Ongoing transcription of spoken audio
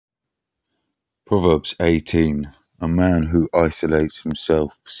Proverbs 18. A man who isolates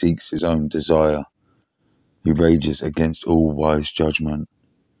himself seeks his own desire. He rages against all wise judgment.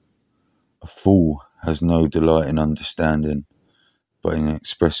 A fool has no delight in understanding, but in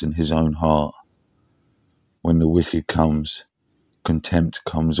expressing his own heart. When the wicked comes, contempt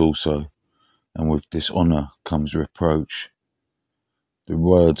comes also, and with dishonor comes reproach. The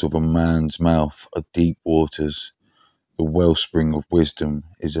words of a man's mouth are deep waters. The wellspring of wisdom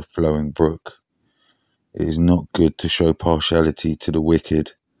is a flowing brook. It is not good to show partiality to the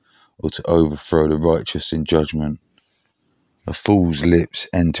wicked, or to overthrow the righteous in judgment. A fool's lips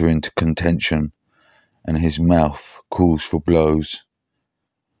enter into contention, and his mouth calls for blows.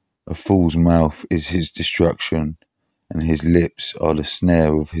 A fool's mouth is his destruction, and his lips are the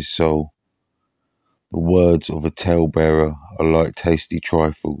snare of his soul. The words of a talebearer are like tasty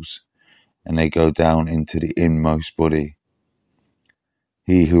trifles, and they go down into the inmost body.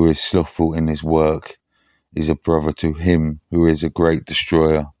 He who is slothful in his work is a brother to him who is a great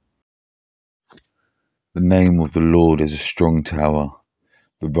destroyer. The name of the Lord is a strong tower.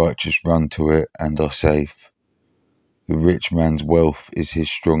 The righteous run to it and are safe. The rich man's wealth is his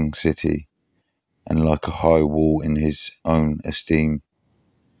strong city, and like a high wall in his own esteem.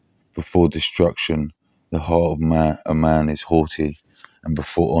 Before destruction, the heart of a man is haughty, and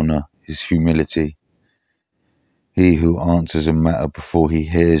before honor is humility. He who answers a matter before he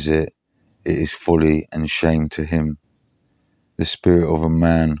hears it, it is folly and shame to him. The spirit of a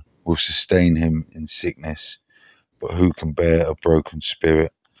man will sustain him in sickness, but who can bear a broken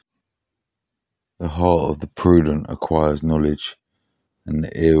spirit? The heart of the prudent acquires knowledge, and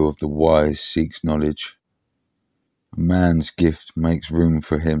the ear of the wise seeks knowledge. A man's gift makes room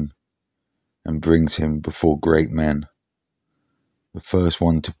for him, and brings him before great men. The first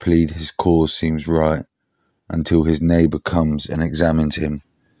one to plead his cause seems right, until his neighbor comes and examines him.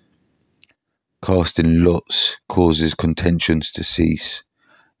 Casting lots causes contentions to cease,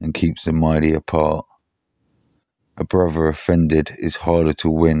 and keeps the mighty apart. A brother offended is harder to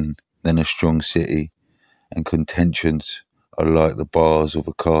win than a strong city, and contentions are like the bars of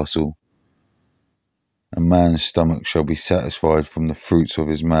a castle. A man's stomach shall be satisfied from the fruits of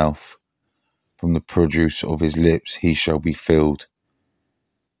his mouth. From the produce of his lips he shall be filled.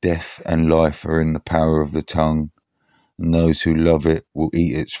 Death and life are in the power of the tongue, and those who love it will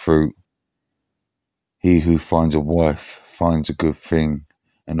eat its fruit. He who finds a wife finds a good thing,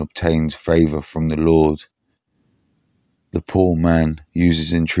 and obtains favor from the Lord. The poor man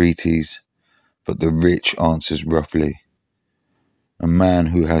uses entreaties, but the rich answers roughly. A man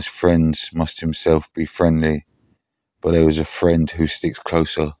who has friends must himself be friendly, but there is a friend who sticks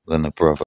closer than a brother.